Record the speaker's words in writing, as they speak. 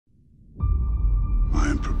I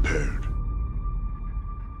am prepared.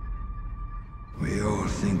 We all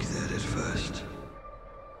think that at first.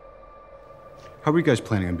 How are you guys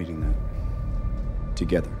planning on beating that?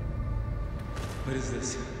 Together. What is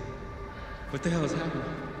this? What the hell is happening?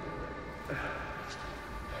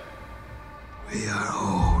 We are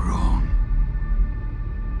all wrong.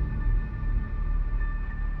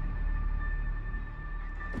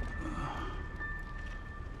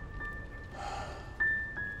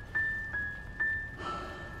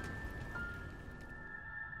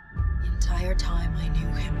 The entire time I knew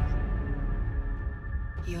him,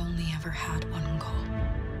 he only ever had one goal.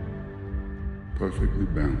 Perfectly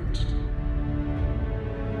balanced.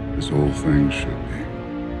 As all things should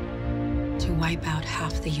be. To wipe out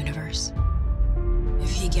half the universe.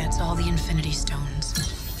 If he gets all the Infinity Stones,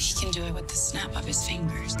 he can do it with the snap of his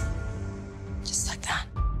fingers. Just like that.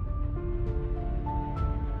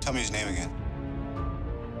 Tell me his name again.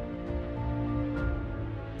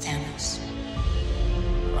 Thanos.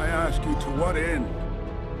 I ask you, to what end?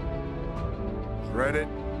 Dread it?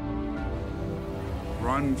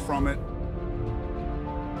 Run from it?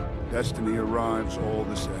 Destiny arrives all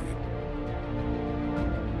the same.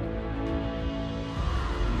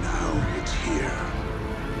 Now it's here.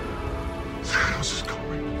 Thanos is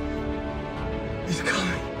coming. He's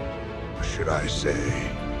coming. Or should I say,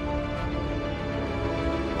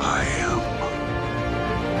 I am.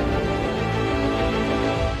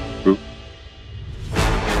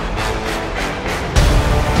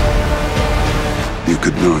 You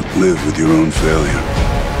could not live with your own failure.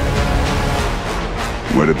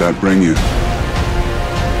 Where did that bring you?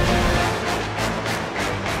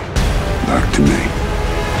 Back to me.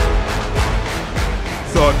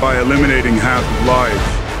 Thought by eliminating half of life,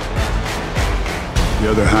 the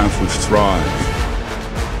other half would thrive.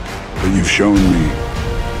 But you've shown me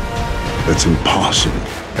that's impossible.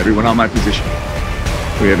 Everyone on my position.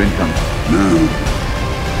 We have income. Now,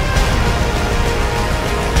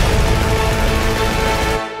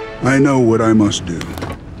 I know what I must do.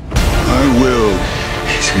 I will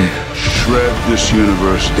shred this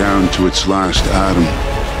universe down to its last atom.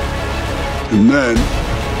 And then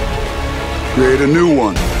create a new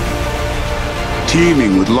one,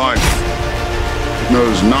 teeming with life. It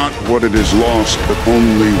knows not what it has lost, but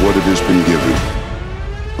only what it has been given.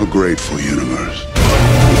 A grateful universe.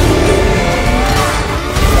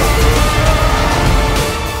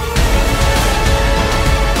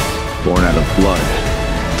 Born out of blood.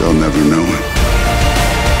 They'll never know it.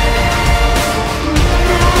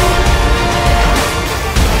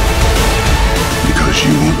 Because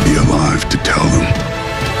you won't be alive to tell them.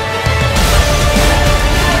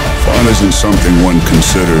 Fun isn't something one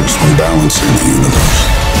considers when balancing the universe.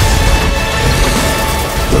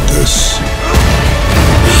 But this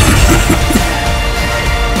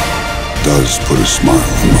does put a smile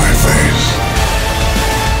on my face.